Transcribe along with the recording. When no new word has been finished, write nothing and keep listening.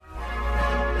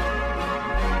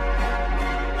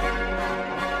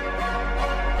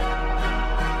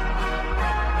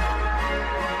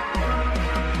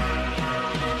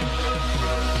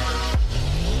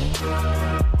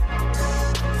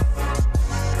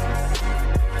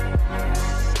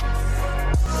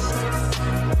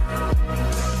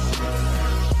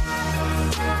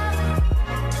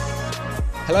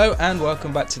Hello and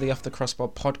welcome back to the Off the Crossbar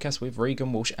podcast with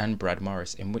Regan Walsh and Brad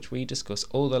Morris, in which we discuss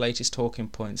all the latest talking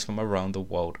points from around the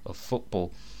world of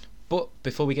football. But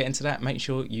before we get into that, make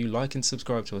sure you like and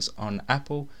subscribe to us on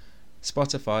Apple,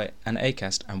 Spotify and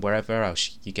Acast and wherever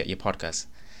else you get your podcasts.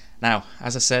 Now,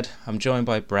 as I said, I'm joined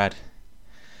by Brad,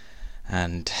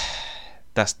 and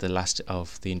that's the last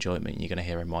of the enjoyment you're going to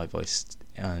hear in my voice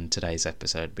on today's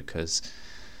episode, because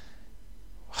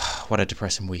what a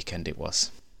depressing weekend it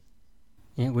was.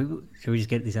 Yeah, should we just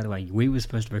get this out of the way? We were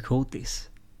supposed to record this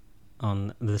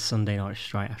on the Sunday night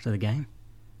straight after the game,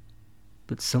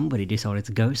 but somebody decided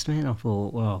to ghost me, and I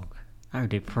thought, well, how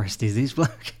depressed is this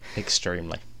bloke?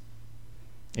 Extremely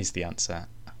is the answer.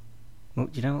 Well,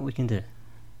 do you know what we can do?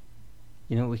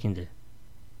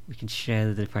 We can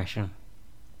share the depression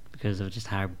because of just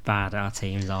how bad our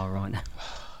teams are right now.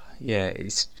 Yeah,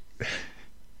 it's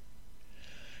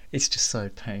just so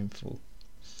painful.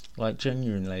 Like,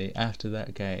 genuinely, after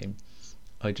that game,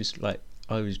 I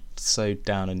was so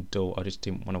down and dull. I just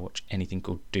didn't want to watch anything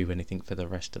or do anything for the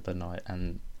rest of the night,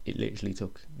 and it literally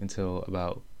took until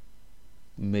about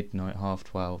midnight,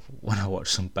 12:30, when I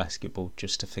watched some basketball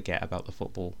just to forget about the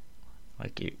football.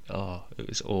 It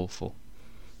was awful.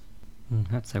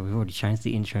 I'd say we've already changed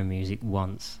the intro music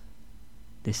once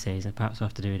this season. Perhaps we'll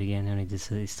have to do it again, only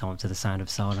this time to the sound of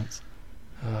silence.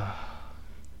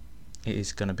 It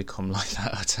is going to become like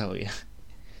that, I tell you.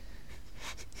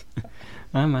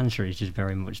 Our mantra is just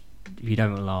very much, if you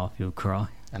don't laugh, you'll cry.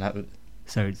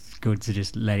 So it's good to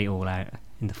just let it all out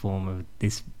in the form of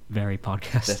this very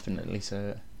podcast. Definitely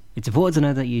so. It's important to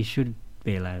know that you should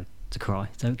be allowed to cry.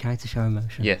 It's okay to show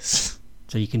emotion. Yes.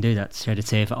 So you can do that, shed a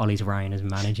tear for Ollie's reign as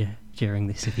manager during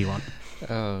this if you want.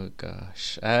 Oh,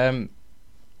 gosh.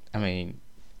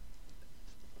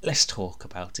 Let's talk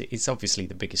about it. It's obviously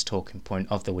the biggest talking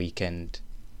point of the weekend.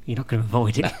 You're not going to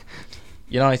avoid it.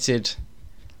 United,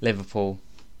 Liverpool.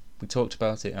 We talked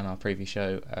about it on our previous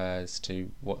show as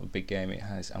to what a big game it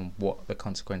has and what the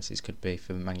consequences could be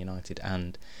for Man United,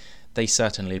 and they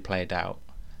certainly played out.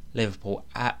 Liverpool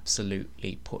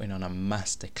absolutely putting on a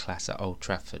masterclass at Old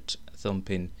Trafford,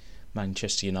 thumping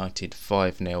Manchester United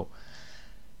 5-0.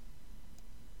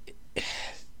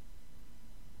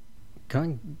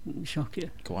 Can I shock you?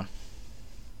 Go on.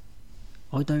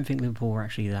 I don't think Liverpool were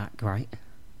actually that great.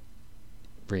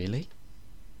 Really?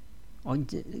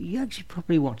 You actually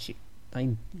probably watch it.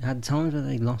 They had times where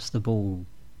they lost the ball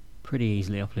pretty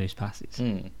easily off loose passes.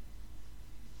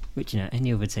 Which,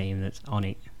 any other team that's on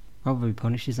it probably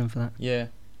punishes them for that. Yeah.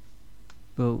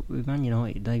 But with Man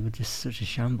United, they were just such a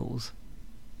shambles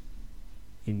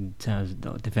in terms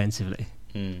of defensively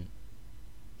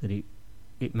that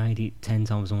it made it 10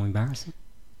 times more embarrassing.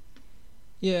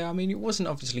 Yeah, it wasn't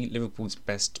obviously Liverpool's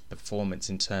best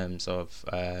performance in terms of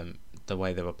the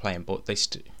way they were playing, but they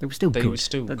were still good. They were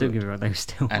still good. Don't get me wrong, they were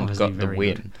still and got the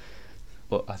win. Good.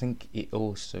 But I think it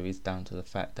also is down to the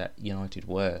fact that United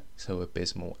were so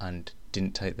abysmal and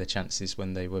didn't take their chances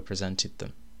when they were presented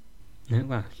them. No,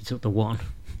 well, you took the one.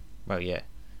 Well, yeah.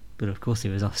 But of course it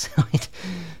was offside.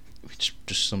 Which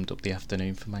just summed up the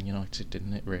afternoon for Man United,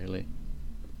 didn't it, really?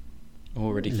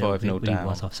 Already 5-0 down. It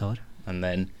was offside. And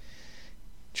then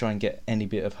try and get any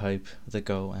bit of hope of the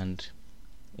goal, and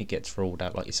it gets ruled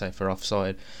out, like you say, for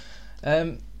offside.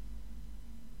 I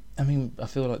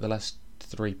feel like the last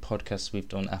 3 podcasts we've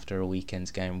done after a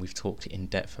weekend's game, we've talked in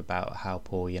depth about how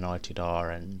poor United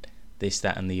are and this,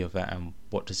 that and the other, and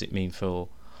what does it mean for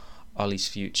Ollie's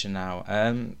future now.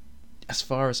 As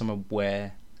far as I'm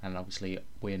aware, and obviously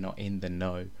we're not in the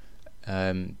know,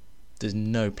 there's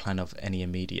no plan of any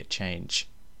immediate change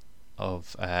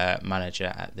of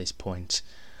manager at this point,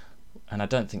 and I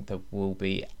don't think there will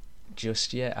be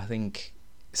just yet. I think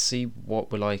see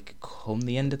what we're like come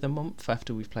the end of the month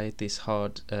after we've played this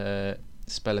hard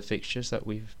spell of fixtures that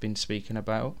we've been speaking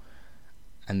about,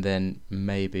 and then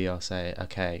maybe I'll say,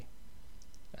 okay,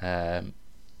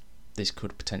 this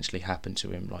could potentially happen to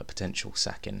him, like potential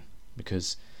sacking,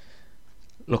 because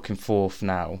looking forth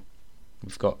now,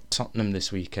 we've got Tottenham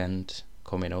this weekend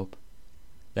coming up,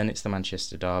 then it's the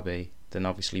Manchester derby, then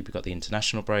obviously we've got the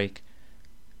international break,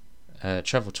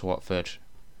 travel to Watford,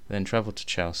 then travel to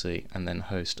Chelsea, and then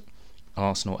host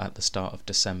Arsenal at the start of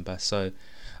December. So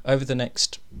over the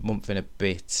next month and a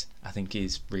bit, I think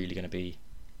is really going to be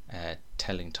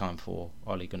telling time for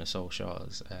Ole Gunnar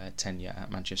Solskjaer's tenure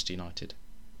at Manchester United.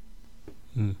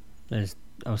 There's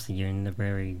obviously you're in a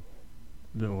very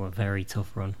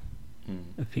tough run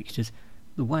of fixtures.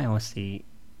 The way I see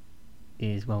it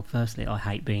is, well, firstly, I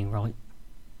hate being right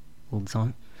all the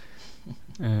time,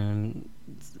 and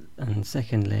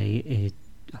secondly,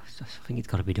 I think it's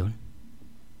got to be done.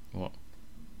 What?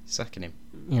 Sacking him.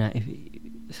 You know,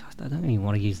 I don't even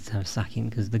want to use the term sacking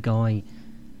because the guy,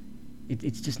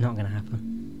 it's just not going to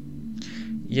happen.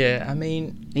 Yeah, I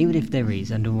mean, even if there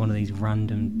is, under one of these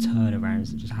random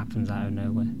turnarounds that just happens out of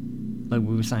nowhere, like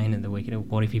we were saying in the weekend,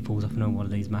 what if he pulls off one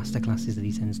of these masterclasses that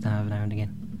he tends to have now and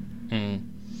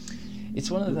again?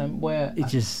 It's one of them where it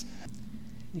just.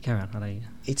 You carry on, how do you?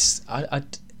 It's I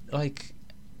like.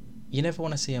 You never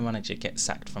want to see a manager get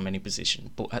sacked from any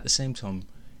position, but at the same time,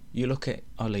 you look at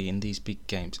Oli in these big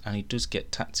games, and he does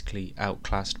get tactically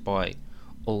outclassed by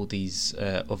all these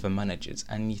other managers,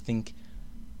 and you think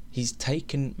he's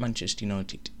taken Manchester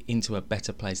United into a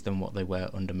better place than what they were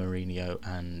under Mourinho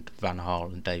and Van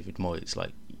Gaal and David Moyes.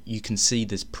 Like, you can see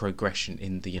there's progression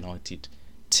in the United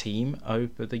team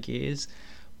over the years,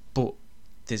 but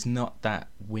there's not that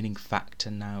winning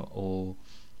factor now, or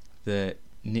the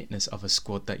knitness of a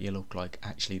squad that you look like,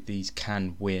 actually, these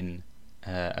can win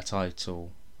a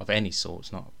title of any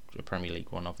sort, not a Premier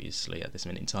League one, obviously, at this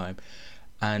minute in time.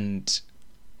 And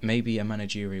maybe a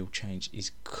managerial change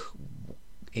is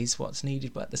what's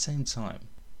needed, but at the same time,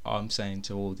 I'm saying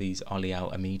to all these Oli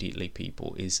out immediately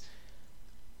people is,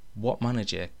 what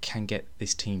manager can get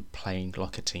this team playing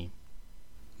like a team?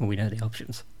 Well, we know the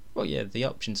options. Well, yeah, the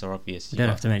options are obvious. We don't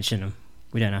have to mention them.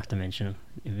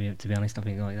 To be honest, I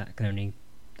think like that can only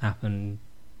happen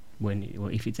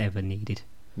if it's ever needed.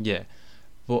 Yeah,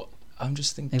 but I'm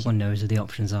just thinking, everyone knows who the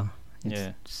options are.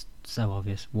 Yeah, it's so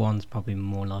obvious. One's probably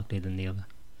more likely than the other.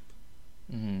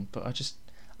 But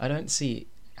I don't see it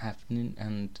happening.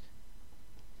 And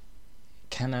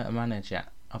can a manager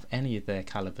of any of their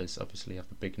calibers, obviously of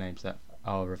the big names that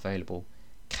are available,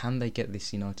 can they get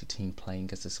this United team playing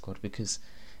as a squad? Because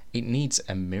it needs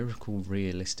a miracle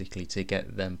realistically to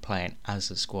get them playing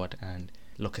as a squad and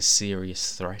look a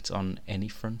serious threat on any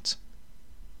front.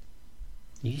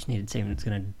 You just need a team that's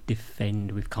going to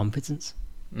defend with competence.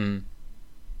 You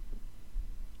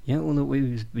know all that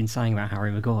we've been saying about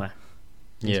Harry Maguire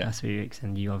these past few weeks,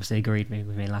 and you obviously agreed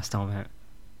with me last time out.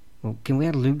 Well, can we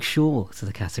add Luke Shaw to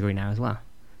the category now as well?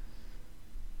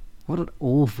 What an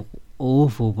awful,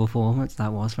 awful performance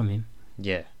that was from him.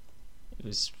 Yeah, it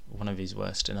was one of his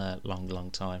worst in a long,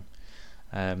 long time.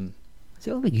 I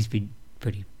think he's been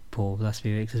pretty poor the last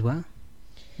few weeks as well.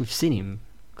 We've seen him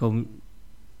come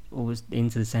always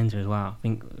into the centre as well. I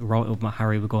think right up my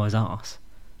Harry Maguire's arse.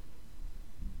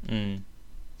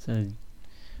 So,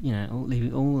 you know,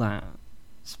 leaving all that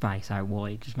space out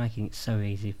wide, just making it so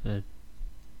easy for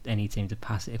any team to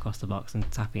pass it across the box and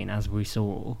tap it in, as we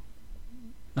saw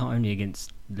not only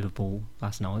against Liverpool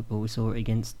last night, but we saw it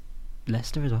against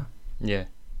Leicester as well. Yeah.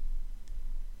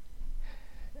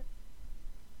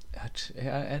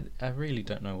 I really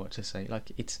don't know what to say.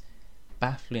 Like, it's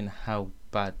baffling how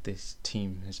bad this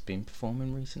team has been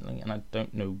performing recently, and I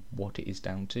don't know what it is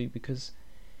down to, because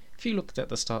if you looked at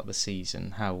the start of the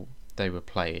season, how they were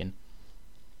playing,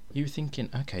 you were thinking,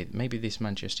 okay, maybe this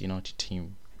Manchester United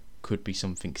team could be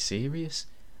something serious,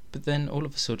 but then all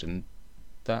of a sudden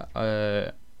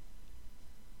that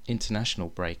international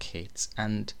break hits,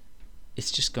 and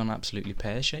it's just gone absolutely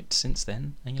pear-shaped since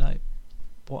then. And you're like,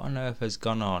 what on earth has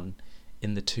gone on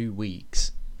in the 2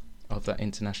 weeks of that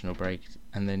international break,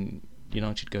 and then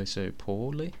United go so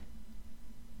poorly?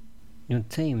 Your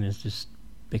team has just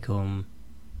become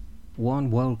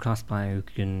one world-class player who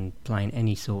can play in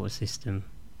any sort of system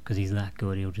because he's that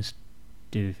good, he'll just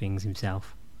do things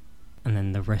himself, and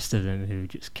then the rest of them who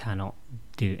just cannot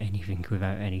do anything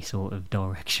without any sort of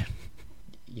direction.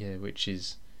 Yeah, which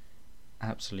is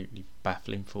absolutely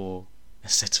baffling for a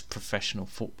set of professional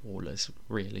footballers,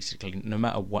 realistically. No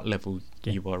matter what level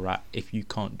you are at, if you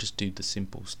can't just do the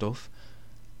simple stuff,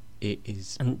 it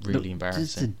is really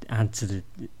embarrassing. I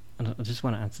just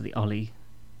want to add to the Oli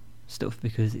stuff,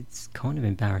 because it's kind of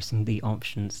embarrassing, the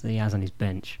options that he has on his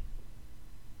bench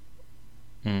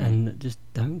and just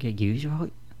don't get used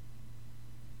right.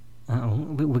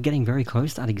 We're getting very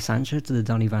close to adding Sancho to the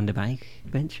Donny van de Beek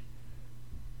bench.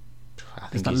 I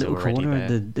think that little corner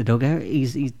of the dugout,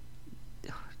 he's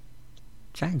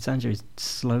Jadon Sancho is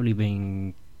slowly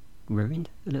being ruined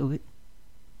a little bit.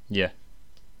 Yeah,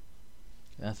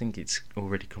 I think it's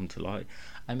already come to light.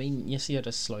 I mean, yes, he had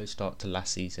a slow start to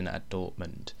last season at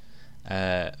Dortmund.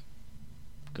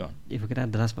 Go on. If we could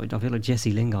add the last point, I feel like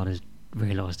Jesse Lingard has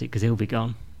realised it, because he'll be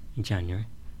gone in January.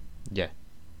 Yeah.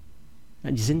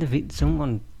 And just in the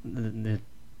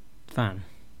fan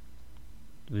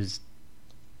was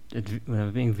when they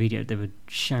were being videoed, they were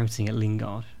shouting at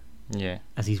Lingard. Yeah.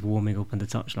 As he's warming up on the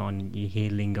touchline, you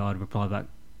hear Lingard reply back,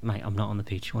 "Mate, I'm not on the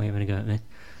pitch. Why are you going to go at me?"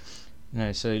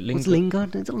 No, so What's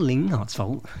Lingard? It's not Lingard's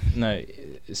fault. No,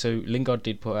 so Lingard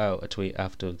did put out a tweet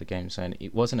after the game saying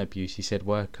it wasn't abuse. He said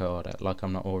work harder, like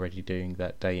I'm not already doing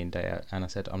that day in, day out. And I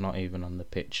said I'm not even on the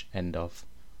pitch, end of.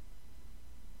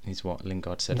 Is what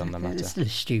Lingard said on the matter. It's a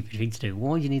stupid thing to do.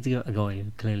 Why do you need to go a guy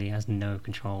who clearly has no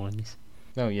control in this?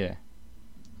 Oh, yeah.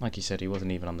 Like you said, he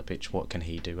wasn't even on the pitch. What can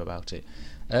he do about it?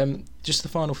 Just the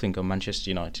final thing on Manchester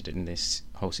United in this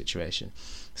whole situation.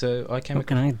 So I came.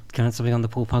 Can I add something on the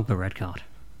Paul Pogba red card?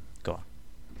 Go on.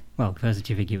 Well, first,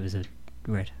 do you think it was a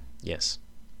red? Yes.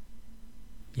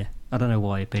 Yeah. I don't know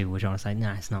why people were trying to say,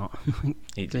 nah, it's not.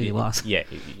 It was. Yeah,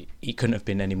 it couldn't have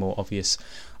been any more obvious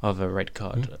of a red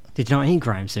card. Yeah. Did you not hear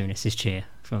Graham Souness, his cheer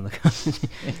from the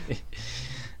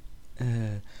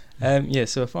yeah,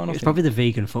 so a final It's probably the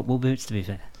vegan football boots, to be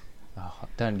fair. Oh,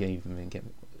 don't even get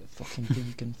fucking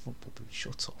vegan football boots.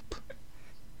 Shut up.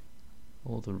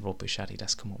 All the rubbish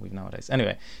Adidas come up with nowadays.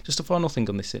 Anyway, just a final thing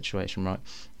on this situation, right?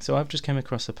 So I've just came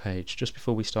across a page just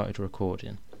before we started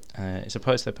recording. It's a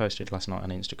post they posted last night on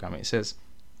Instagram. It says,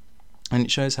 and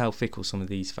it shows how fickle some of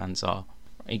these fans are.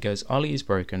 It goes, Ollie is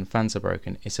broken, fans are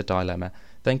broken, it's a dilemma.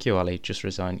 Thank you, Ollie, just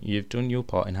resign. You've done your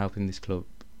part in helping this club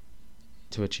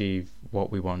to achieve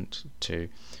what we want to.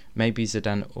 Maybe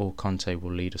Zidane or Conte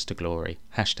will lead us to glory.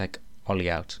 Hashtag Ollie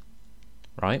out.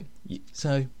 Right?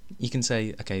 So you can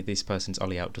say, okay, this person's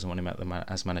Ollie out, doesn't want him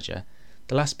as manager.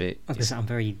 The last bit... I'm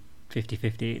very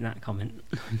 50-50 in that comment.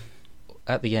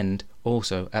 At the end,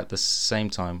 also, at the same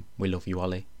time, we love you,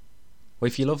 Ollie. Well,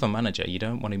 if you love a manager, you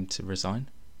don't want him to resign.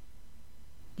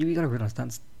 You've got to realise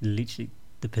that's literally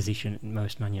the position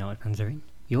most Man United fans are in.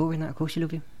 You're in that, of course you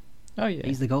love him. Oh, yeah.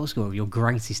 He's the goal scorer, your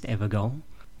greatest ever goal.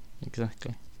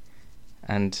 Exactly.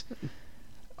 And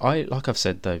like I've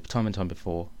said, though, time and time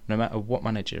before, no matter what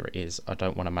manager it is, I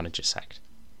don't want a manager sacked.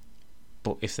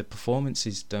 But if the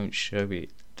performances don't show it,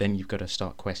 then you've got to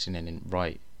start questioning,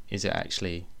 right, is it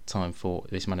actually time for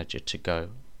this manager to go?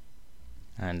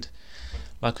 And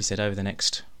like we said, over the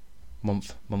next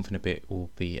month and a bit will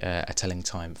be a telling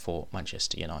time for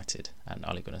Manchester United and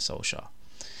Ole Gunnar Solskjaer.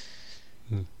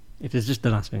 If there's just the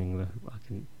last thing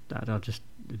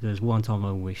if there's one time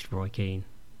I wished Roy Keane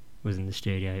was in the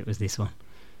studio, it was this one.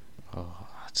 Oh,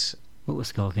 what was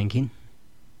Scott thinking?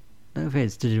 No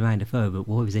offence to Jermaine Defoe, but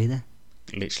why was he there?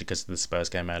 Literally because of the Spurs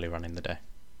game earlier on in the day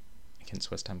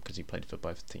against West Ham, because he played for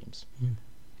both teams.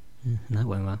 And that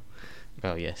went well.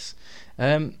 Well, yes.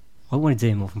 I wanted to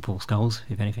hear more from Paul Scholes,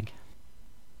 if anything.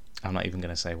 I'm not even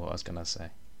going to say what I was going to say.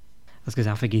 That's because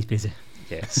I think he's busy.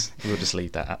 Yes, we'll just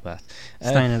leave that at that.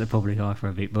 Staying at the public eye for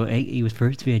a bit, but he was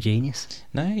proved to be a genius.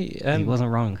 No, he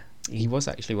wasn't wrong. He was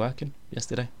actually working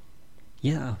yesterday.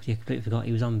 Yeah, I completely forgot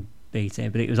he was on BT,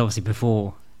 but it was obviously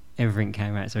before everything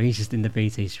came out, so he's just in the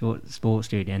BT sports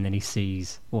studio and then he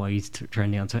sees he's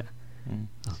trending on Twitter.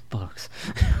 Oh, bollocks.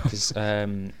 Because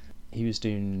he was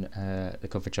doing the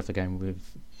coverage of the game with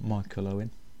Michael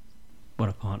Owen. What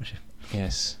a partnership.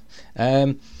 Yes.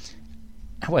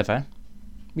 However,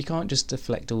 we can't just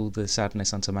deflect all the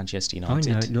sadness onto Manchester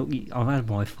United. I know, look, I've had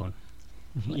my fun.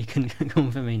 You can come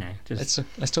for me now. Let's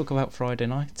talk about Friday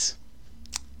night.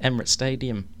 Emirates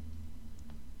Stadium.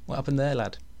 What happened there,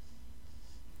 lad?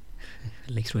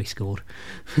 At least we scored.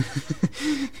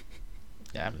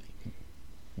 Yeah.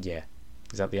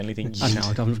 Is that the only thing you... I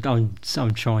know,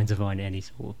 I'm trying to find any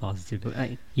sort of positive. But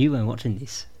hey, you weren't watching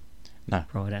this. No.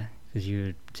 Friday, because you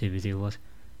were too busy, it was.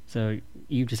 So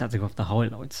you just had to go off the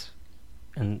highlights.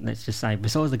 And let's just say,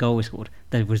 besides the goal we scored,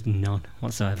 there was none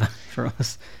whatsoever for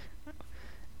us.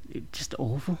 Just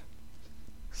awful.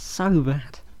 So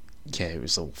bad. Yeah, it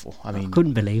was awful. I mean,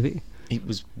 couldn't believe it. It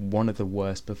was one of the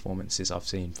worst performances I've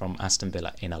seen from Aston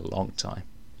Villa in a long time.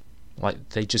 Like,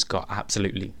 they just got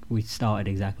absolutely... We started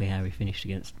exactly how we finished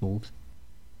against Wolves.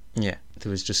 Yeah, there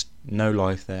was just no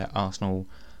life there. Arsenal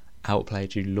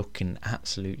outplayed you, looking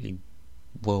absolutely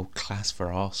world class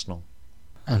for Arsenal.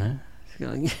 I know.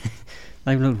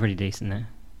 They've looked pretty decent now.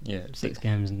 Yeah. 6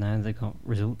 games now, they've got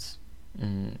results.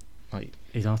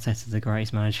 Is Arteta the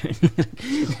greatest manager?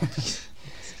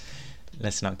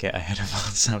 Let's not get ahead of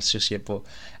ourselves just yet, but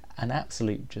an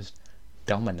absolute just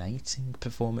dominating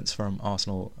performance from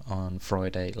Arsenal on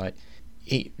Friday. Like,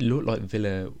 it looked like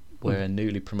Villa were a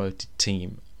newly promoted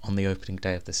team on the opening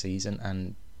day of the season,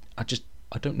 and I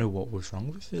don't know what was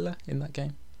wrong with Villa in that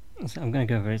game. So I'm going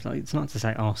to go over it. It's not to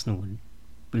say Arsenal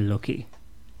were lucky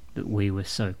that we were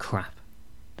so crap.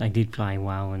 They did play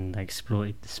well and they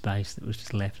exploited the space that was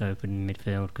just left open in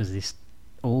midfield because of this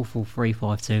awful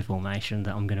 3-5-2 formation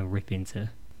that I'm going to rip into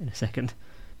in a second.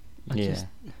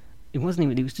 It wasn't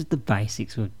even, it was just the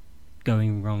basics were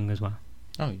going wrong as well.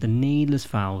 Oh, yeah. The needless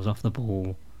fouls off the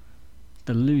ball,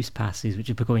 the loose passes, which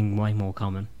are becoming way more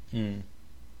common. Mm.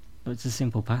 But it's a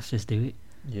simple pass, just do it.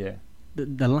 Yeah.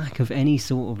 The lack of any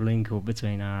sort of link up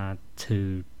between our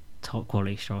two top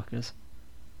quality strikers,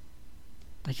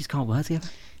 they just can't work together.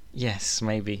 Yes,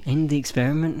 maybe. End the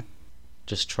experiment.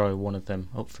 Just try one of them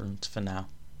up front for now.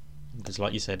 Because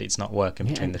like you said, it's not working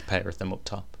between the pair of them up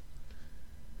top.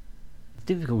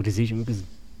 Difficult decision because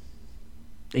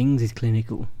Ings is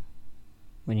clinical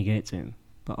when you get to him,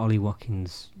 but Ollie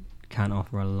Watkins can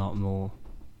offer a lot more.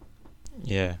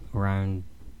 Yeah. Around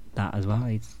that as well.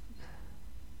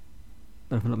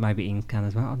 But I feel like maybe Ings can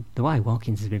as well. The way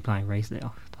Watkins has been playing recently,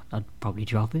 I'd probably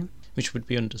drop him. Which would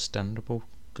be understandable,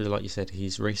 because like you said,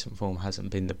 his recent form hasn't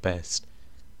been the best.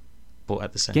 But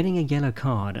at the same... Getting a yellow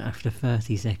card after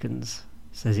 30 seconds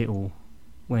says it all.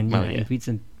 When if it's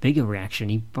a bigger reaction,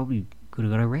 he probably could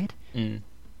have got a red.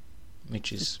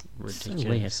 Which is So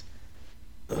ridiculous.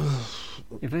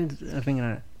 If I'm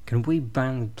thinking, can we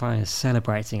ban players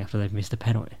celebrating after they've missed a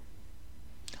penalty?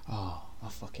 Oh, I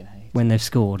fucking hate when they've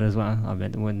scored as well. I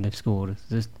bet when they've scored, it's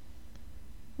just...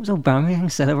 Was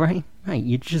Aubameyang celebrating? Mate,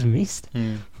 you just missed.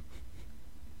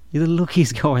 You're the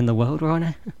luckiest guy in the world right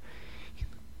now.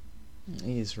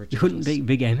 He is ridiculous. You couldn't beat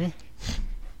Big Emmy.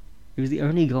 He was the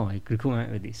only guy who could come out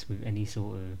with this with any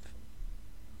sort of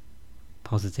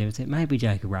positivity. Maybe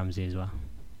Jacob Ramsey as well.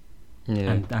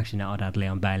 Yeah. And actually, no, I'd add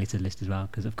Leon Bailey to the list as well,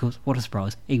 because of course, what a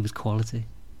surprise, he was quality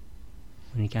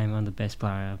when he came on, the best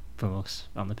player for us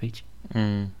on the pitch.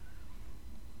 Why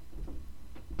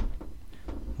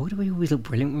do we always look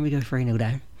brilliant when we go 3-0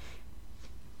 down?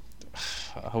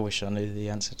 I wish I knew the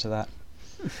answer to that.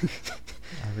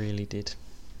 I really did.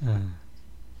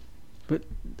 But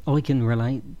I can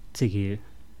relate to you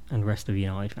and the rest of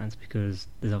United fans, because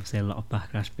there's obviously a lot of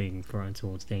backlash being thrown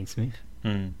towards Dean Smith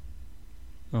right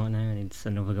now, and it's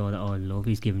another guy that I love.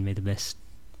 He's given me the best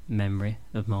memory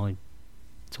of my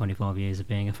 25 years of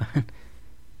being a fan.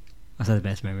 I say the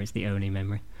best memory, it's the only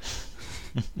memory.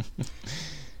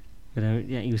 But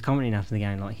yeah, he was commenting after the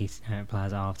game like he's out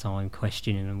players at half time,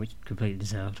 questioning them, which completely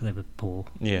deserved. They were poor.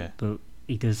 Yeah. But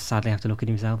he does sadly have to look at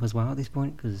himself as well at this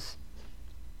point, because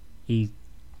you'd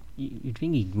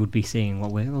think he would be seeing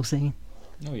what we're all seeing.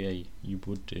 Oh yeah, you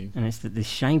would do. And it's that the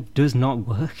shape does not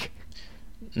work.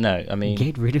 No, I mean...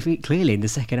 Get rid of it. Clearly in the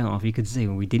second half you could see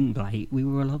when we didn't play, we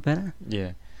were a lot better.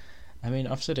 Yeah. I mean,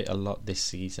 I've said it a lot this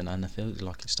season, and I feel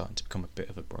like it's starting to become a bit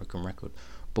of a broken record.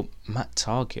 But Matt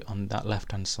Targett on that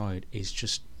left-hand side is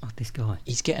just... Oh, this guy.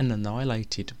 He's getting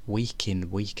annihilated week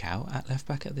in, week out at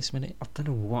left-back at this minute. I don't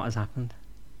know what has happened.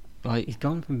 Like, he's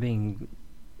gone from being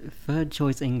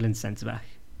third-choice England centre-back.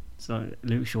 So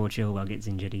Luke Shaw-Chilwell gets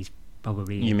injured, he's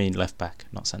probably... You mean left-back,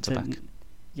 not centre-back?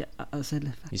 Yeah, I said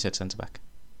left-back. You said centre-back.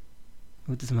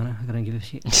 Well, it doesn't matter, I don't give a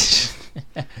shit.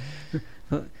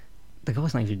 But the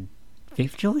guy's not even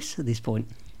fifth choice at this point.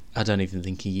 I don't even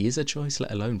think he is a choice,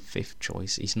 let alone fifth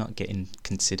choice. He's not getting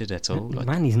considered at all. Like,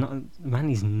 man, he's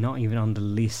not even on the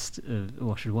list of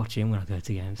I should watch him when I go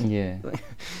to games. Yeah.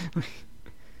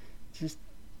 Just,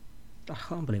 I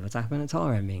can't believe what's happening at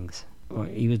Tyrone Mings.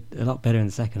 He was a lot better in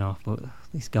the second half, but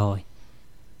this guy,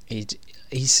 he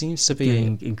seems to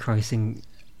be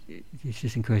it's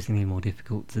just increasingly more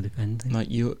difficult to defend. Like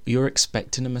you're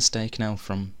expecting a mistake now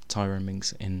from Tyrone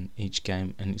Mings in each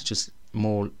game, and it's just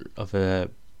more of a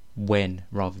when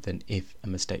rather than if a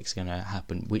mistake's going to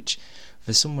happen, which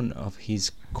for someone of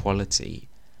his quality,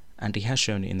 and he has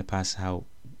shown it in the past how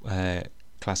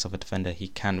class of a defender he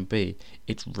can be,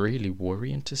 it's really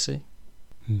worrying to see.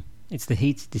 It's the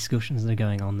heated discussions that are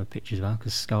going on the pitch as well,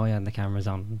 because Sky had the cameras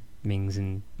on Mings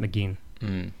and McGinn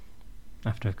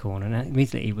after a corner, and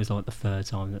immediately it was like the third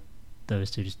time that those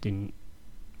two just didn't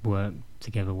work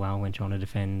together well when trying to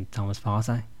defend Thomas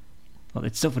Partey. Well,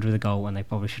 they'd suffered with a goal and they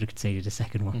probably should have conceded a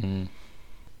second one.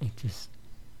 It just...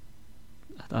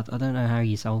 I don't know how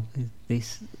you solve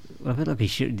this. Well, I feel like he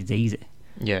should. It's easy.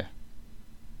 Yeah.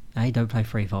 Don't play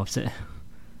 3-5-2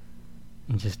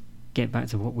 and just get back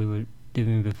to what we were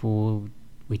doing before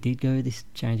we did go this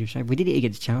change of shape. We did it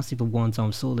against Chelsea for one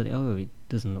time, saw that it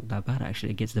doesn't look that bad actually.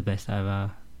 It gets the best out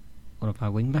of one of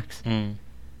our wing backs.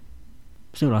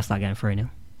 Still lost that game 3-0.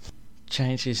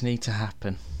 Changes need to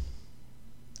happen,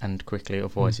 and quickly,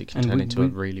 otherwise it can turn into a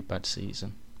really bad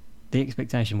season. The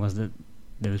expectation was that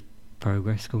there was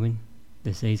progress coming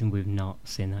this season. We've not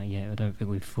seen that yet. I don't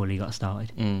think we've fully got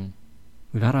started.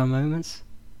 We've had our moments,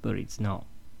 but it's not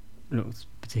looked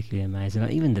particularly amazing.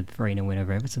 Like, even the 3-0 win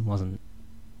over Everton wasn't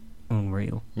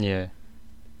unreal. Yeah.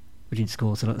 We didn't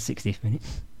score till like the 60th minute.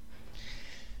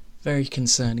 Very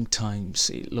concerning times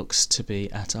it looks to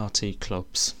be at our two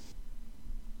clubs.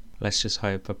 Let's just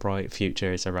hope a bright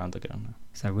future is around the corner.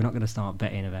 So we're not going to start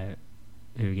betting about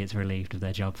who gets relieved of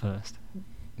their job first.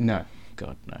 No,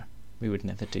 God, no. We would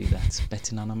never do that.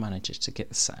 Betting on a manager to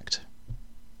get sacked.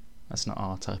 That's not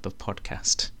our type of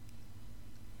podcast.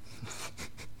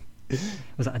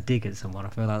 Was that a dig at someone? I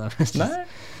feel like that was just...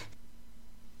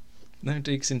 No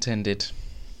digs intended.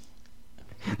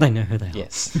 They know who they are.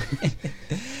 Yes.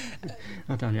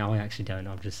 I don't know. I actually don't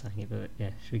know. I'm just saying it. But yeah,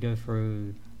 should we go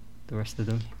through the rest of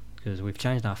them? Because we've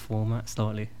changed our format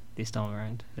slightly this time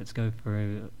around. Let's go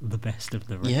through the best of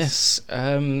the rest.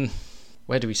 Yes.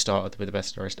 Where do we start with the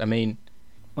best of the rest? I mean...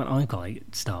 Well, I've got to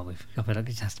start with... I feel like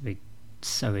it has to be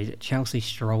so easy. Chelsea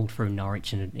strolled through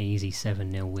Norwich in an easy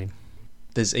 7-0 win.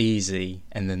 There's easy,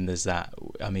 and then there's that.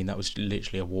 I mean, that was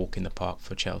literally a walk in the park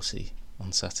for Chelsea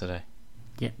on Saturday.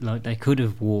 Yeah, like they could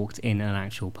have walked in an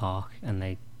actual park and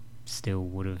they still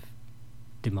would have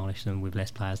demolished them with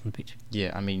less players on the pitch.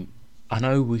 Yeah, I mean, I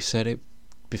know we said it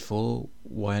before,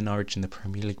 why are Norwich in the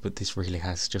Premier League, but this really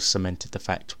has just cemented the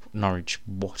fact, Norwich,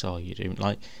 what are you doing?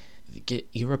 Like,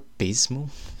 you're abysmal.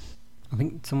 I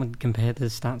think someone compared the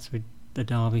stats with the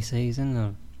Derby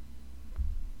season.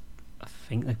 I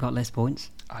think they've got less points.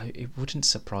 It wouldn't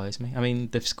surprise me. I mean,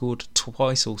 they've scored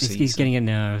twice all season. It's getting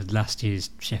it last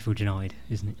year's Sheffield United,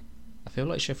 isn't it? I feel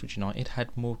like Sheffield United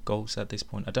had more goals at this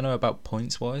point. I don't know about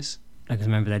points-wise. I can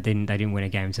remember they didn't win a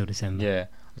game until December. Yeah.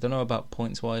 I don't know about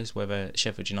points-wise, whether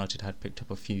Sheffield United had picked up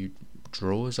a few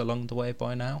draws along the way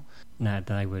by now. No,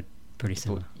 they were pretty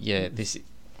similar. But yeah,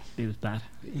 it was bad.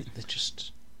 They're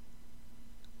just...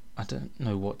 I don't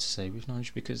know what to say with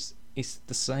Norwich, because it's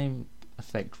the same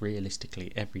effect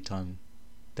realistically every time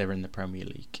they're in the Premier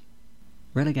League.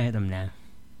 Relegate them now.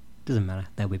 Doesn't matter.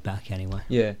 They'll be back anyway.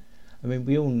 Yeah. I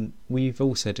mean, we've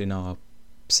all said in our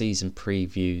season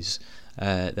previews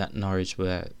that Norwich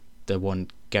were the one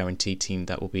guaranteed team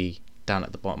that will be down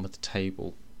at the bottom of the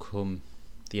table come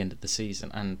the end of the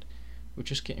season, and we're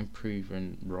just getting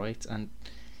proven right. And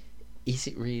is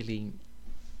it really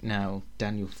now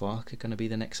Daniel Farke going to be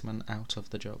the next man out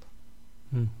of the job?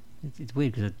 It's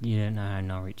weird because you don't know how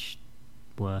Norwich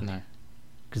were. No.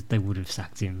 Because they would have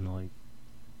sacked him like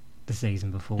the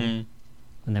season before when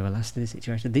they were last in this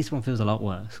situation. This one feels a lot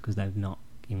worse because they've not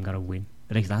even got a win.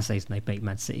 At least last season they beat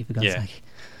Man City, for God's sake.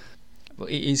 But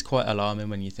it is quite alarming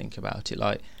when you think about it.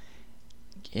 Like,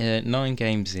 9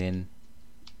 games in,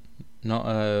 not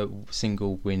a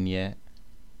single win yet.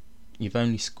 You've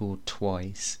only scored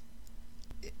twice.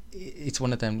 It's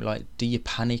one of them, like, do you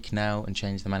panic now and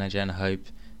change the manager and hope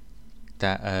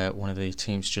that one of the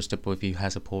teams just above you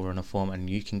has a poor run of form and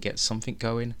you can get something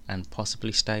going and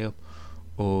possibly stay up?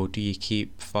 Or do you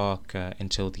keep Farke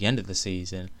until the end of the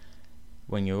season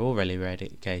when you're already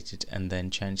relegated and then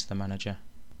change the manager?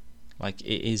 Like,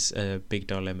 it is a big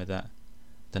dilemma that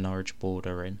the Norwich board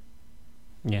are in.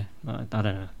 Yeah, I don't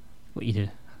know what you do.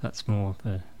 That's more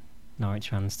for Norwich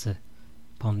fans to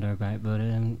ponder about. But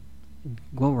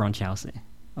while we're on Chelsea,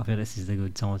 I feel this is a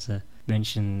good time to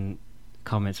mention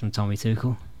comments from Tommy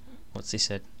Tuchel. What's he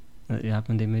said? That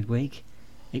happened in midweek.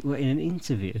 In an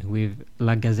interview with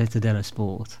La Gazzetta dello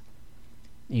Sport,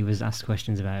 he was asked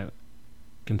questions about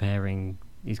comparing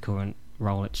his current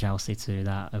role at Chelsea to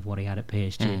that of what he had at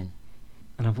PSG.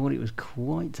 And I thought it was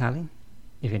quite telling,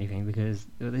 if anything, because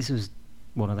this was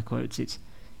one of the quotes. It's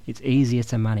easier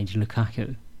to manage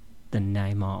Lukaku than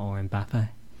Neymar or Mbappe.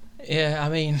 Yeah, I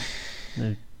mean...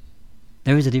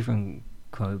 There is a different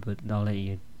quote, but I'll let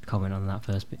you comment on that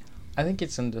first bit. I think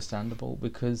it's understandable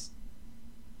because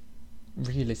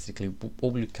realistically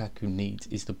all Lukaku needs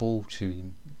is the ball to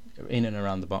him in and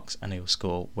around the box and he'll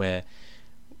score, where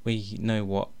we know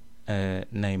what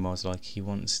Neymar's like. He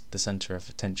wants the centre of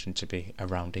attention to be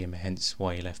around him, hence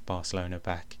why he left Barcelona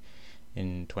back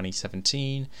in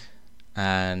 2017.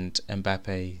 And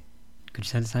Mbappe... Could you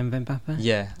say the same of Mbappe?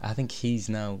 Yeah, I think he's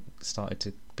now started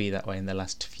to be that way in the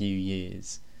last few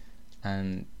years,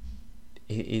 and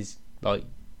it is like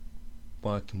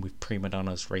working with prima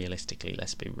donnas realistically,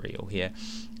 let's be real here.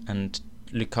 And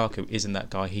Lukaku isn't that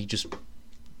guy. He just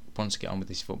wants to get on with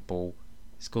his football,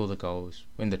 score the goals,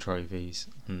 win the trophies,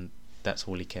 and that's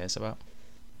all he cares about.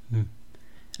 And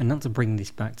not to bring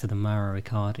this back to the Mauro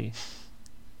Icardi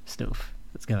stuff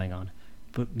that's going on,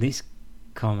 but this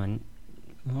comment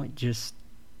might just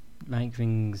make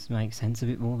things make sense a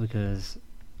bit more, because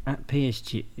at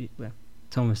PSG,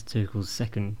 Thomas Tuchel's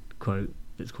second quote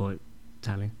that's quite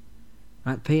telling.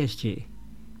 At PSG,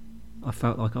 I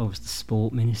felt like I was the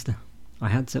sport minister. I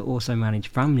had to also manage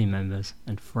family members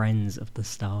and friends of the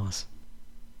stars.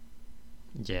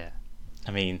 Yeah,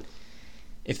 I mean,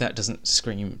 if that doesn't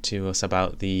scream to us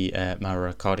about the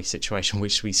Mauro Icardi situation,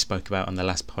 which we spoke about on the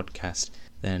last podcast,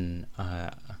 then...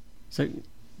 So,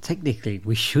 technically,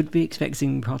 we should be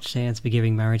expecting Pochettino to be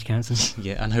giving marriage counselling.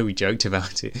 Yeah, I know we joked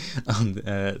about it on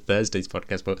Thursday's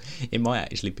podcast, but it might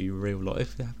actually be real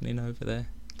life happening over there,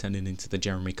 turning into the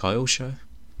Jeremy Kyle show.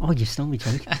 Oh, you stole me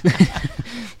joking.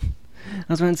 I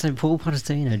was going to say, Paul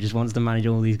Pochettino just wants to manage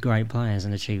all these great players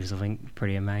and achieve something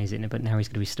pretty amazing, but now he's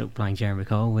going to be stuck playing Jeremy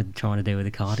Kyle with trying to deal with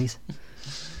the Cardis.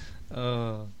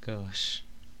 Oh, gosh.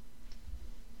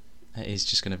 It is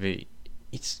just going to be...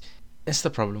 It's the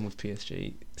problem with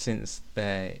PSG. Since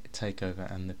their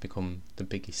takeover and they've become the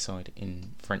biggest side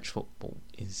in French football,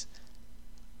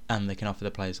 and they can offer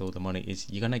the players all the money,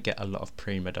 you're going to get a lot of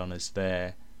prima donnas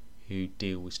there who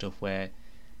deal with stuff where,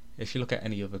 if you look at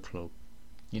any other club,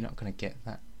 you're not going to get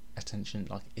that attention.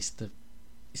 Like, it's the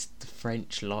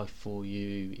French life for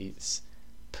you. It's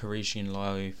Parisian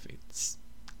life.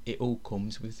 It all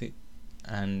comes with it,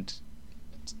 and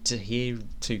to hear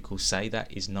Tuchel say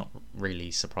that is not really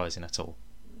surprising at all.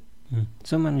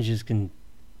 Some managers can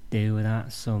deal with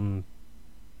that, some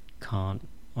can't.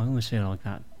 I always feel like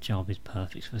that job is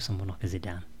perfect for someone like a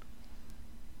Zidane.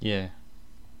 Yeah.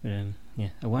 But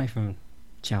away from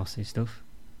Chelsea stuff.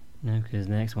 No, because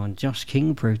the next one, Josh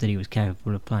King proved that he was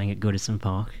capable of playing at Goodison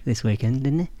Park this weekend,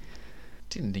 didn't he?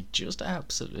 Didn't he just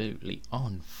absolutely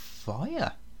on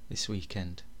fire this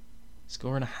weekend?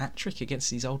 Scoring a hat-trick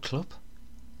against his old club.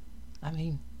 I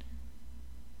mean,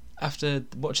 after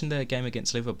watching their game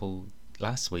against Liverpool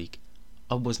last week,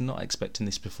 I was not expecting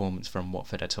this performance from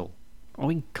Watford at all.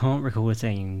 I can't recall a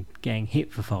team getting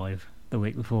hit for 5 the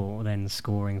week before, then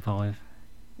scoring 5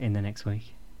 in the next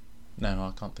week. No,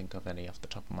 I can't think of any off the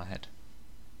top of my head.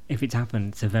 If it's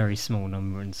happened, it's a very small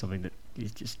number and something that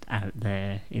is just out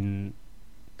there in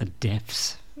the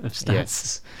depths of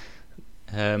stats.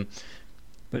 Yes.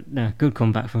 But no, good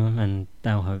comeback from them, and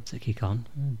they'll hope to kick on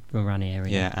from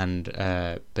Ranieri. Yeah, and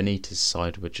Benitez's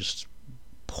side were just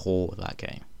poor that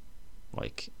game.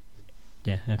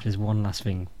 Yeah, if there's one last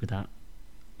thing with that,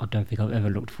 I don't think I've ever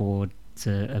looked forward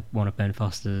to one of Ben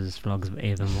Foster's vlogs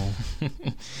even more.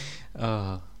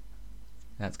 Oh,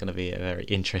 that's going to be a very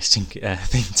interesting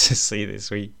thing to see this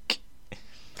week.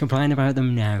 Complain about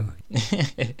them now.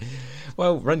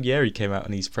 Well, Ranieri came out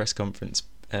on his press conference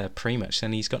pre-match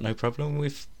and he's got no problem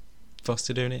with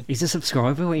Foster doing it. He's a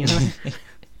subscriber, you know.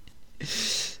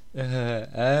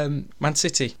 Man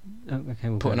City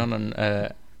we'll putting on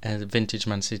a vintage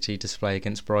Man City display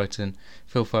against Brighton.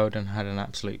 Phil Foden had an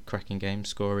absolute cracking game,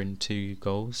 scoring 2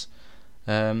 goals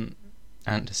and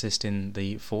assisting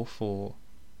the 4 for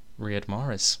Riyad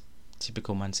Mahrez.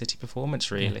 Typical Man City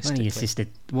performance, realistically. He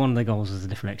assisted. One of the goals was a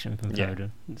deflection from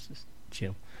Foden. It's just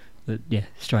chill. But yeah,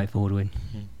 straightforward win.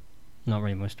 Mm-hmm. Not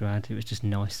really much to add. It was just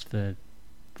nice for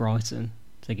Brighton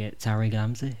to get Tariq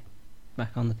Lamptey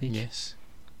back on the pitch. Yes.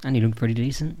 And he looked pretty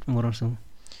decent from what I saw.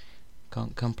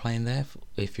 Can't complain there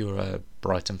if you're a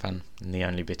Brighton fan, and the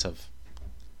only bit of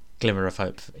glimmer of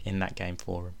hope in that game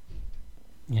for him.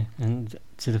 Yeah, and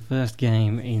to the first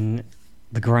game in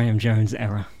the Graham Jones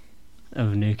era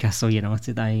of Newcastle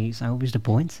United, they salvaged a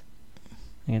point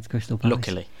against Crystal Palace.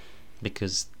 Luckily,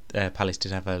 because Palace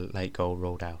did have a late goal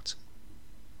ruled out.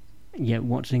 Yeah,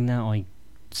 watching that, I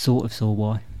sort of saw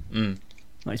why. Like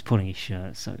he's pulling his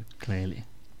shirt so clearly.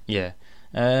 Yeah.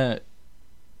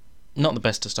 Not the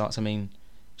best of starts. I mean,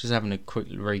 just having a quick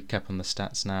recap on the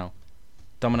stats now.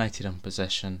 Dominated on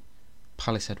possession.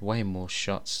 Palace had way more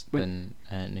shots than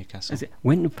Newcastle.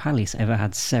 When Palace ever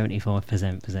had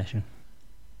 75% possession?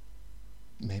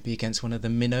 Maybe against one of the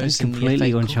minnows in the FA Cup.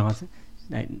 Completely uncharted.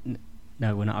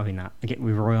 No, we're not having that. Again,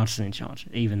 with Roy Hodgson in charge,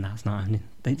 even that's not happening.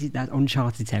 They did that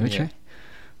uncharted territory.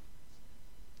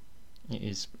 Yeah. It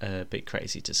is a bit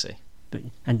crazy to see.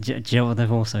 And do you know what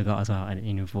they've also got as well? An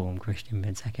informed Christian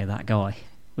Benteke. That guy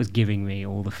was giving me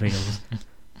all the feels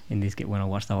in this game when I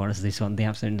watched the highlights of this one. The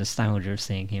absolute nostalgia of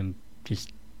seeing him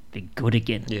just be good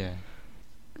again. Yeah.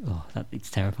 Oh, it's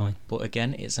terrifying. But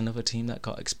again, it's another team that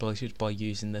got exploited by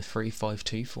using the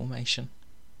 3-5-2 formation.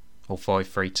 Or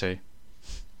 5-3-2.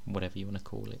 Whatever you want to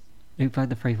call it. Who played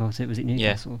the 3-5-2? Was it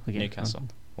Newcastle? Yeah, Newcastle.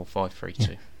 Or 5-3-2.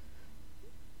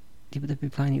 Yeah, but they've been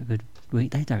playing it with...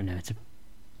 They don't know how to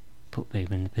put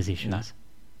people in the positions. No.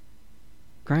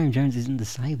 Graham Jones isn't the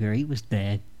saviour. He was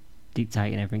there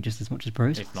dictating everything just as much as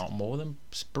Bruce. If not more than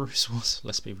Bruce was,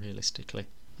 let's be realistically.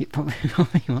 It probably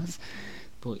was.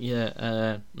 But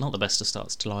yeah, not the best of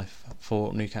starts to life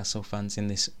for Newcastle fans in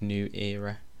this new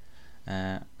era.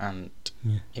 And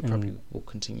it probably will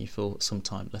continue for some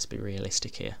time. Let's be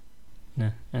realistic here.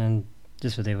 No, and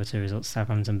just for the other 2 results,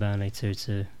 Southampton Burnley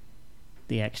 2-2.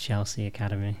 The ex-Chelsea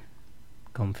academy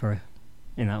come through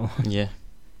in that one. Yeah.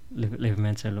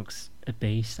 Livramento looks a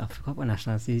beast. I forgot what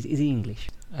nationality is. Is he English?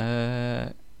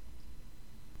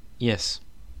 Yes.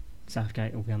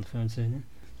 Southgate will be on the phone soon.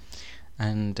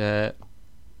 And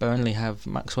Burnley have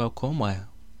Maxwell Cornet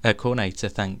to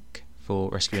thank for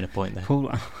rescuing a point there.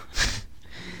 Paul.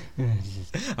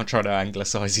 I'm trying to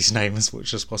anglicise his name as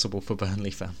much as possible for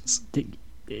Burnley fans.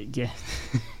 Yeah.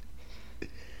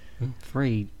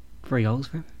 3 goals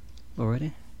for him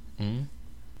already.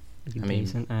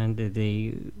 Decent. And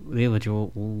the other draw,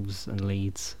 Wolves and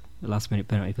Leeds. The last minute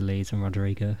penalty for Leeds and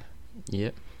Rodrigo.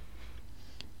 Yep.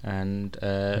 And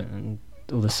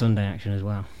all the Sunday action as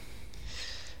well.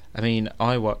 I mean,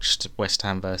 I watched West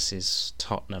Ham versus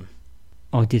Tottenham.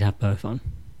 I did have both on.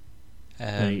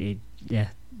 The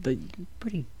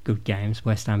pretty good games.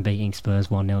 West Ham beating Spurs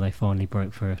 1-0. They finally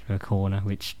broke for a corner,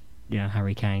 which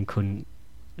Harry Kane couldn't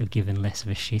have given less of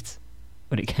a shit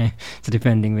when it came to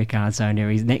defending Riccardo.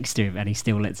 He's next to him and he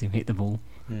still lets him hit the ball.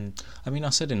 I mean, I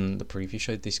said in the preview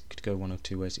show this could go one of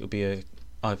two ways. It'll be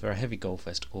either a heavy goal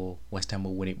fest or West Ham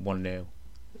will win it 1-0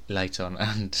 late on,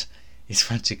 and it's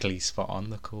practically spot on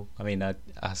the call. I mean, I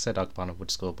said Ogbonna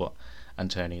would score, but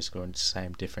Antonio scoring the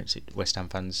same difference. West Ham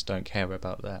fans don't care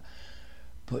about that.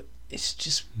 But it's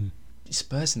just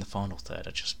Spurs in the final third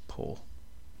are just poor.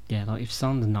 Yeah, like if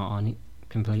Son's not on it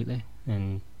completely,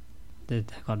 then they've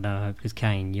got no hope, because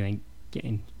Kane, you ain't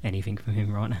getting anything from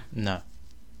him right now. No.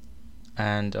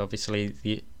 And obviously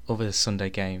the other Sunday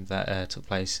game that took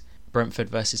place, Brentford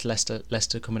versus Leicester.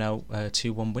 Leicester coming out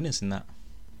 2-1 winners in that.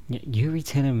 Yeah, Yuri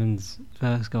Tillemans'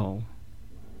 first goal.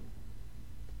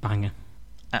 Banger.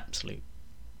 Absolute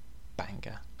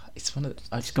banger. It's one of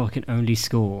the... This guy can only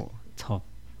score top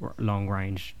long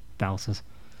range belters.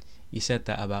 You said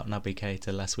that about Naby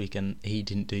Keita last week, and he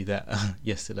didn't do that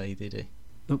yesterday, did he?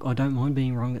 Look, I don't mind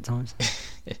being wrong at times.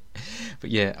 But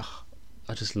yeah,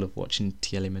 I just love watching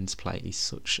Tielemans play. He's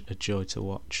such a joy to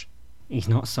watch. He's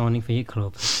not signing for your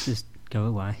club. Just go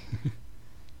away.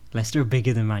 Leicester are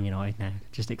bigger than Man United now.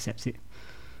 Just accept it.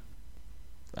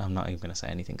 I'm not even going to say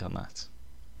anything on that.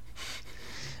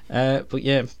 But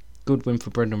yeah, good win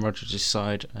for Brendan Rodgers'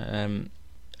 side.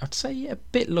 I'd say a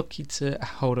bit lucky to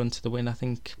hold on to the win. I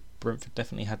think Brentford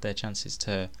definitely had their chances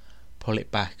to pull it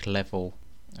back level,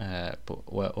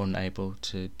 but were unable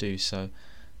to do so.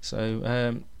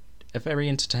 So a very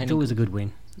entertaining... It's always a good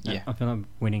win. Yeah. I feel like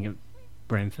winning at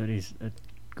Brentford is a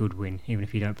good win. Even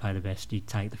if you don't play the best, you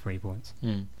take the 3 points.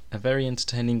 A very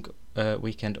entertaining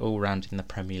weekend all round in the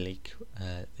Premier League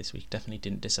this week. Definitely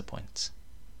didn't disappoint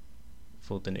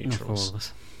for the neutrals. Not for all of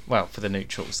us. Well, for the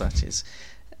neutrals, that is.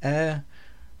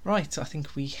 Right, I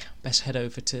think we best head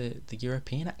over to the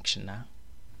European action now.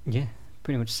 Yeah,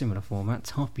 pretty much similar format.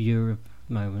 Top Europe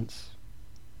moments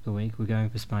of the week. We're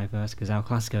going for Spain first because El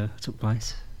Clasico took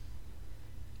place.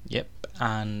 Yep,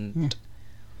 and...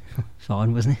 Yeah.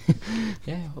 Fine, wasn't it?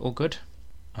 Yeah, all good.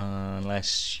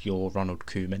 Unless you're Ronald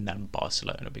Koeman and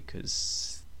Barcelona,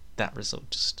 because that result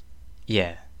just...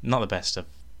 Yeah, not the best of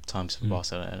times for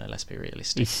Barcelona, let's be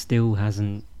realistic. He still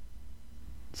hasn't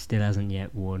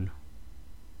yet won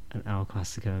an El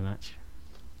Clasico match.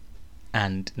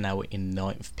 And now we're in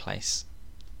 9th place.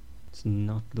 It's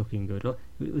not looking good. Look,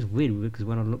 it was weird because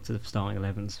when I looked at the starting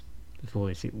 11s before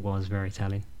this, it was very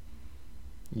telling.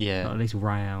 Yeah. But at least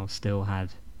Real still had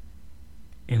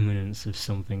imminence of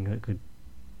something that could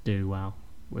do well.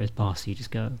 Whereas Barca, you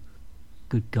just go,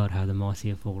 good God, how the mighty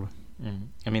have fallen.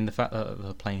 I mean, the fact that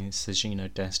they're playing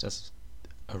Sergino Dest as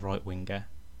a right winger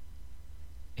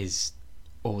is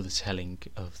all the telling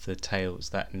of the tales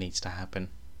that needs to happen.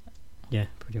 Yeah,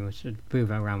 pretty much. To prove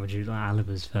about Real Madrid, like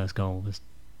Alaba's first goal was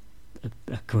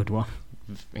a good one.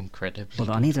 Incredibly.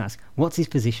 Well, I need to ask, what's his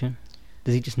position?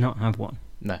 Does he just not have one?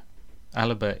 No.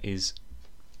 Alaba is,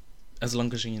 as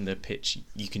long as you're in the pitch,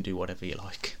 you can do whatever you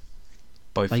like.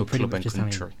 Both for club and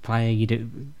country. Player you do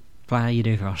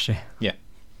for Austria. Yeah.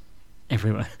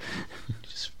 Everywhere.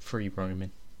 Just free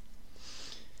roaming.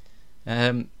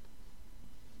 But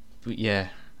yeah,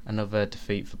 another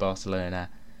defeat for Barcelona.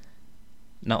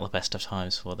 Not the best of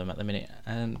times for them at the minute.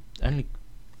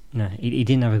 No, he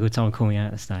didn't have a good time coming out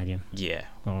of the stadium. Yeah.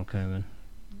 Ronald Koeman.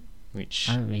 Which...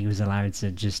 I don't think he was allowed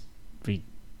to just be...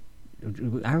 I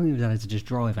don't think he was allowed to just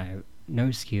drive out.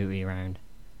 No security around.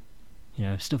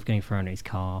 Stuff getting thrown at his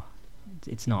car.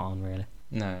 It's not on, really.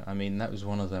 No, I mean, that was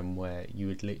one of them where you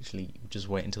would literally just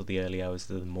wait until the early hours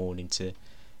of the morning to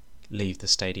leave the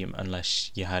stadium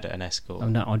unless you had an escort. Oh,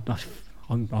 no, I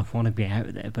want to be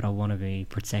out there, but I want to be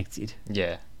protected.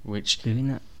 Yeah, which... Doing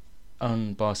that?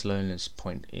 On Barcelona's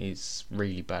point is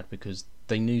really bad because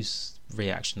they knew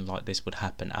reaction like this would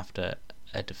happen after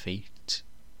a defeat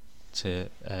to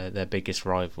their biggest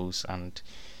rivals, and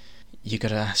you got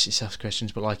to ask yourself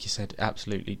questions. But like you said,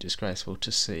 absolutely disgraceful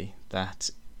to see that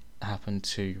happen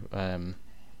to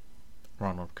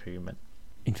Ronald Koeman.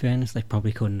 In fairness, they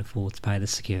probably couldn't afford to pay the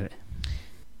security.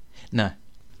 No.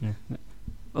 Yeah.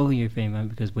 All European, man,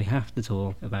 because we have to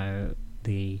talk about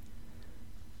the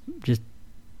just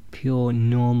pure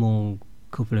normal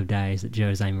couple of days that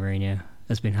Jose Mourinho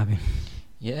has been having.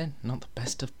 Yeah, not the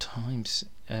best of times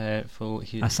for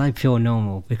his... I say pure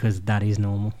normal because that is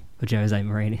normal for Jose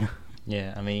Mourinho.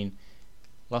 Yeah, I mean,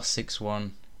 lost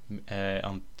 6-1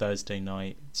 on Thursday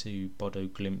night to Bodo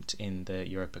Glimt in the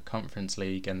Europa Conference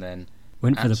League, and then...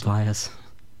 Went for the players.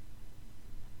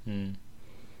 And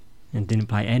didn't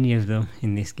play any of them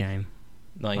in this game.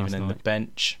 Not even in the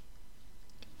bench.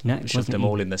 No, shoved them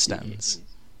all in the stands.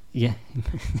 Yeah,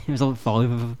 it was like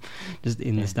 5 of them just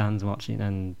in the stands watching,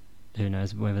 and who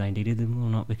knows whether they needed them or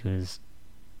not, because,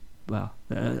 well,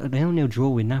 the 0-0 draw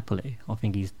with Napoli, I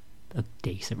think, is a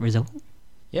decent result.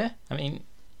 Yeah, I mean,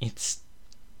 it's,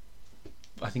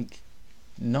 I think,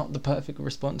 not the perfect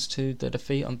response to the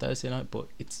defeat on Thursday night, but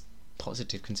it's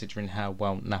positive considering how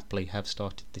well Napoli have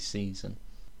started this season.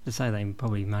 To say they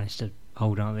probably managed to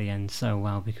hold on at the end so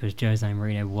well because Jose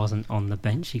Mourinho wasn't on the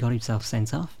bench, he got himself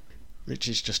sent off. Which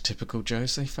is just typical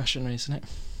Jose fashion, isn't it?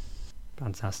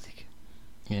 Fantastic.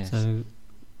 Yes. So,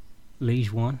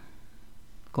 Ligue 1.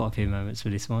 Got a few moments for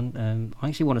this one. I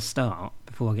actually want to start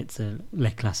before I get to Le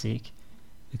Classique,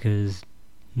 because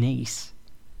Nice,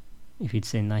 if you'd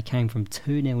seen, they came from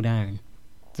 2-0 down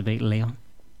to beat Lyon.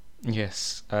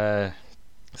 Yes.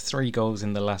 3 goals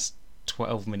in the last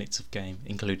 12 minutes of game,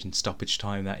 including stoppage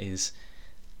time, that is,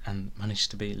 and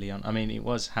managed to beat Lyon. I mean, it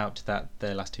was helped that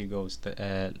their last 2 goals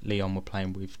that Lyon were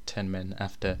playing with 10 men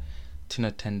after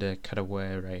Tinatenda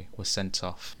Kadewere was sent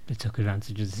off. They took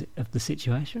advantage of the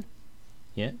situation.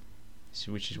 Yeah,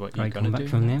 which is what Great you're going to do.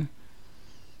 from them.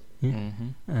 Yeah.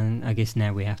 Mm-hmm. And I guess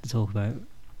now we have to talk about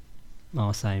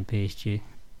Marseille and PSG.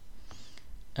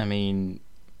 I mean...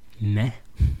 Meh.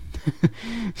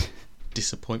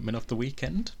 Disappointment of the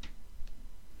weekend.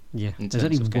 Yeah, there's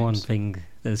only one thing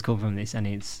that's come from this, and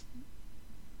it's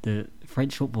the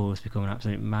French football has become an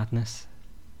absolute madness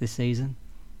this season.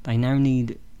 They now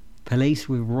need police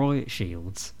with riot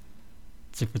shields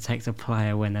to protect a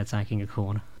player when they're taking a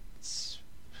corner. It's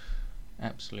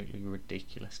absolutely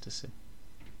ridiculous to see.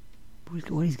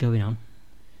 What is going on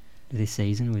this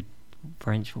season with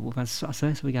French football? I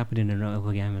suppose we happened in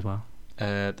another game as well.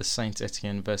 The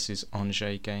Saint-Etienne versus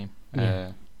Angers game.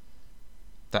 Yeah.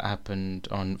 That happened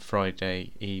on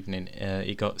Friday evening.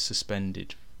 He got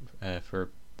suspended for a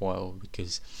while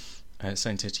because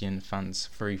Saint-Etienne fans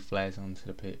threw flares onto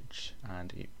the pitch,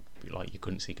 and you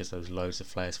couldn't see because there was loads of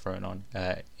flares thrown on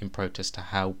in protest to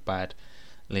how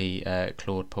badly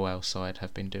Claude Puel's side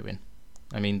have been doing.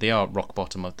 I mean, they are rock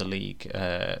bottom of the league,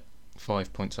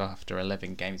 5 points after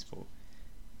 11 games, but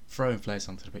throwing flares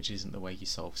onto the pitch isn't the way you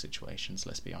solve situations,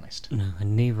 let's be honest. No,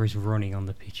 and neither is running on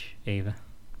the pitch either.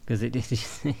 Because it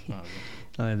is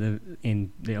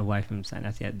in the away from Saint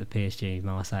Etienne, the PSG,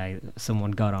 Marseille,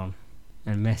 someone got on,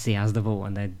 and Messi has the ball,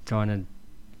 and they're trying to.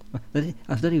 I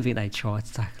don't even think they tried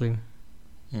to tackle him,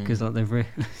 because they've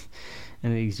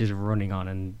and he's just running on,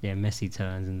 and yeah, Messi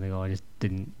turns, and the guy just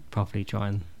didn't properly try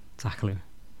and tackle him.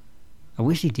 I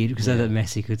wish he did, because so that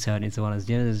Messi could turn into one of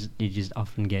those. You just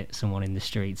often get someone in the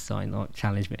streets saying, like,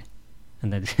 challenge me,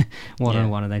 and then one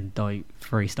on one, and they'd die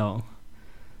freestyle.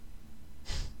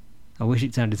 I wish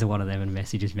it turned into one of them and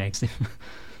Messi just makes him.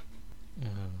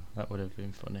 That would have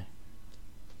been funny.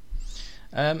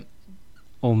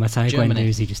 Or Matteo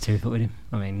Guendouzi just two-footed him.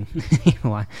 I mean,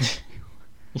 why?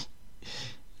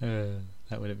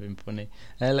 That would have been funny.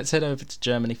 Let's head over to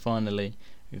Germany finally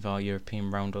with our European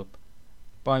roundup.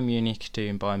 Bayern Munich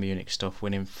doing Bayern Munich stuff,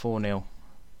 winning 4-0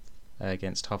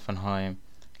 against Hoffenheim.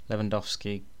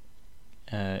 Lewandowski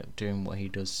doing what he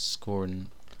does, scoring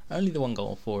only the 1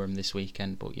 goal for him this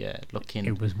weekend, but yeah, looking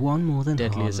it was one more than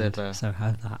deadly Haaland, as ever. So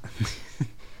have that.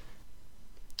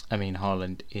 I mean,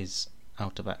 Haaland is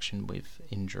out of action with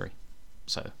injury,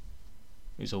 so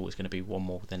he's always going to be one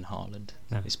more than Haaland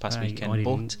this past weekend.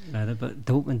 But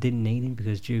Dortmund didn't need him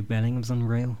because Jude Bellingham's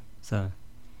unreal. So,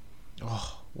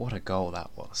 what a goal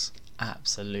that was!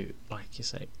 Absolute, like you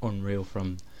say, unreal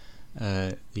from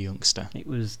the youngster. It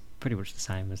was pretty much the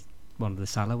same as one of the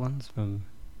Salah ones from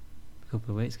a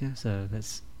couple of weeks ago, so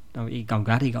I'm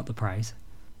glad he got the praise.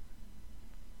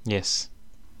 Yes,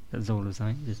 that's all I'm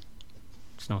saying. Just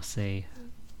nice to see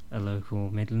a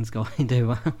local Midlands guy do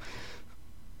well.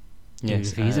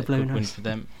 Yes, he's a blue good win for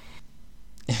them.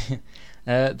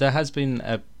 There has been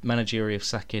a managerial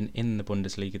sacking in the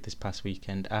Bundesliga this past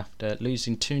weekend after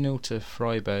losing 2-0 to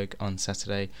Freiburg on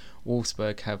Saturday.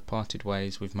 Wolfsburg have parted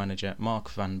ways with manager Mark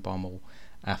van Bommel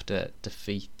after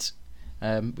defeat,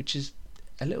 which is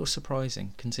a little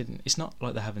surprising, considering it's not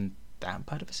like they're having that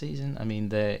bad of a season. I mean,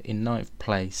 they're in 9th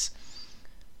place,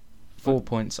 4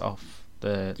 points off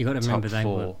the You got to remember top they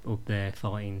 4. were up there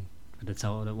fighting for the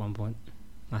title at one point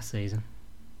last season,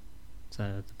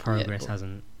 so the progress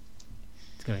hasn't.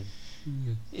 It's going.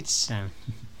 It's down.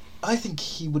 I think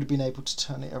he would have been able to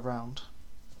turn it around.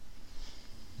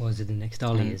 Was it the next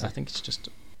Ollie? I think it's just.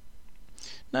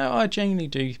 No, I genuinely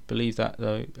do believe that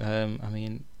though. I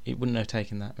mean, it wouldn't have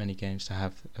taken that many games to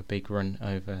have a big run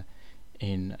over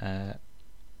in the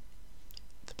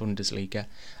Bundesliga.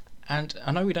 And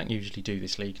I know we don't usually do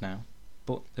this league now,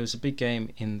 but there was a big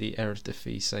game in the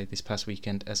Eredivisie this past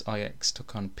weekend as Ajax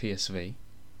took on PSV.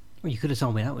 Well, you could have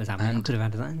told me that was happening. I could have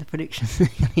added that in the predictions.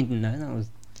 I didn't know that was.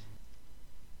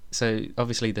 So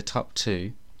obviously the top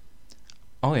 2,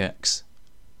 Ajax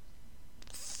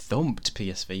thumped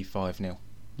PSV 5-0.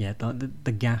 Yeah,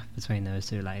 the gap between those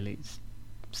two lately is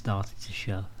starting to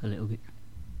show a little bit.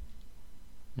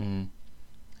 I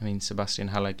mean, Sebastian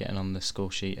Haller getting on the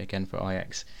score sheet again for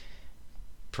Ajax,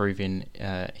 proving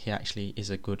he actually is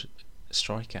a good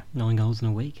striker. 9 goals in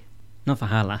a week. Not for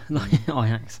Haller, like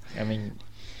Ajax. I mean,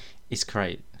 it's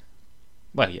great.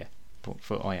 Well, yeah, but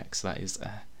for Ajax, that is.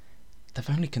 They've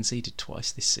only conceded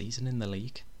twice this season in the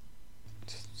league.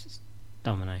 Just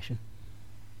domination.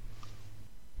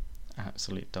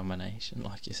 Absolute domination,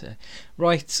 like you said.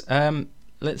 Right,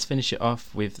 let's finish it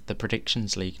off with the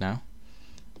Predictions League now.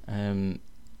 A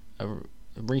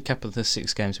recap of the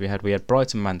 6 games we had. We had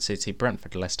Brighton, Man City,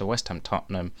 Brentford, Leicester, West Ham,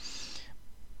 Tottenham,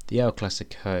 the El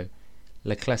Clasico,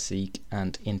 Le Classique,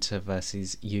 and Inter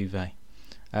versus Juve.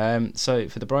 So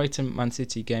for the Brighton Man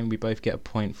City game, we both get a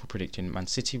point for predicting Man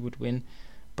City would win.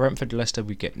 Brentford Leicester,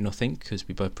 we get nothing because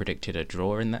we both predicted a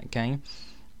draw in that game.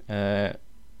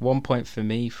 1 point for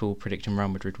me for predicting Real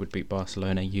Madrid would beat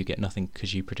Barcelona. You get nothing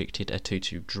because you predicted a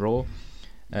 2-2 draw.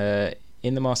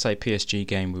 In the Marseille PSG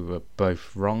game, we were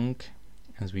both wrong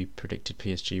as we predicted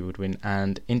PSG would win.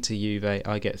 And Inter Juve,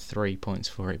 I get 3 points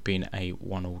for it being a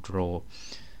 1-1 draw.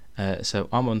 So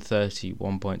I'm on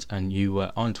 31 points and you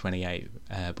were on 28,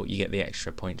 but you get the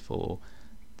extra point for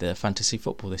the fantasy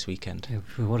football this weekend.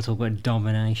 If we want to talk about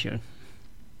domination,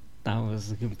 that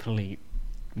was a complete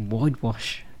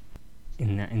whitewash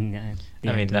in that.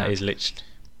 I mean, that's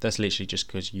literally just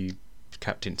because you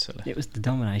captained Salah. It was the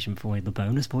domination before the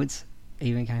bonus points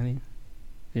even came in.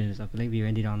 Because I believe you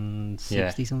ended on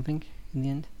 60 something in the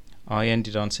end. I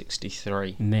ended on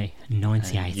 63. Me,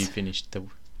 98. And you finished the.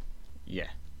 Yeah.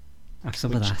 Have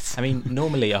some of that. I mean,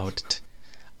 normally I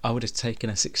would have taken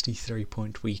a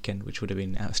 63-point weekend, which would have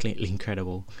been absolutely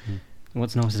incredible.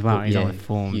 What's nice as well is I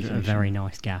formed a very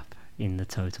nice gap in the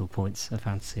total points of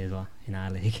fantasy as well in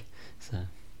our league. So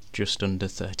just under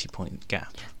 30-point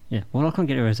gap. Yeah, what I can't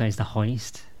get over is the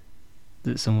highest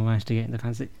that someone managed to get in the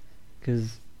fantasy,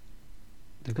 because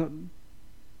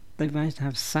they've managed to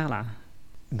have Salah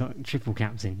got triple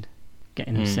captained,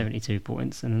 getting them 72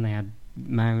 points, and then they had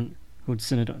Mount,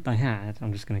 Hudson. They had.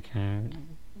 I'm just going to count.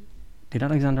 Did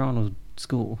Alexander Arnold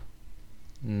score?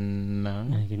 No,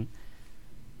 he didn't.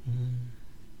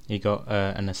 He got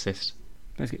an assist.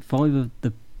 Basically, 5 of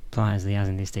the players he has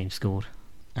in this team scored.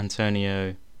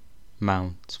 Antonio,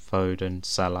 Mount, Foden,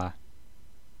 Salah,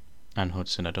 and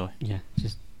Hudson-Odoi. Yeah,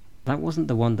 just that wasn't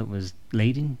the one that was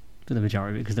leading for the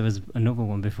majority, because there was another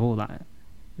one before that. It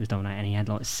was dominating, and he had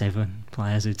like 7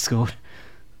 players who'd scored.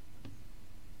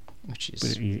 Which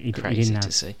is he crazy didn't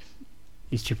to see.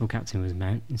 His triple captain was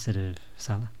Mount instead of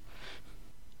Salah.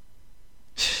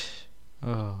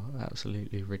 Oh,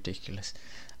 absolutely ridiculous.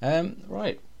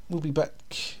 Right, we'll be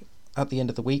back at the end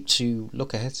of the week to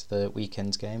look ahead to the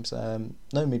weekend's games.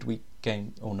 No midweek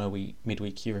game, or no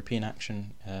midweek European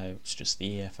action. It's just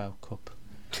the EFL Cup.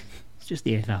 It's just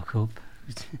the EFL Cup.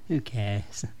 Who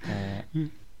cares? I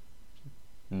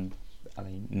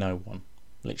mean, no one.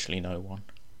 Literally no one.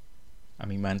 I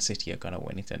mean, Man City are going to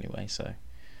win it anyway, so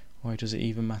why does it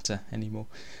even matter anymore?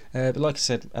 But like I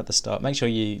said at the start, make sure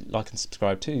you like and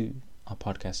subscribe to our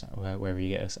podcast wherever you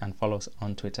get us, and follow us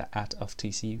on Twitter at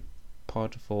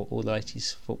 @OffTCUpod for all the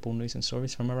latest football news and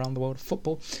stories from around the world of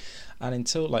football. And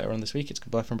until later on this week, it's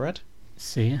goodbye from Brad.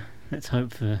 See ya. Let's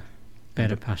hope for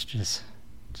better pastures.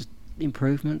 Just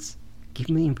improvements. Give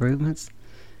me improvements.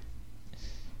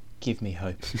 Give me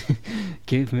hope.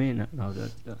 Give me... No,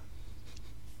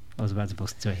 I was about to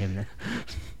bust into a hymn there.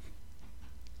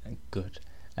 Good.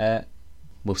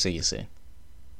 We'll see you soon.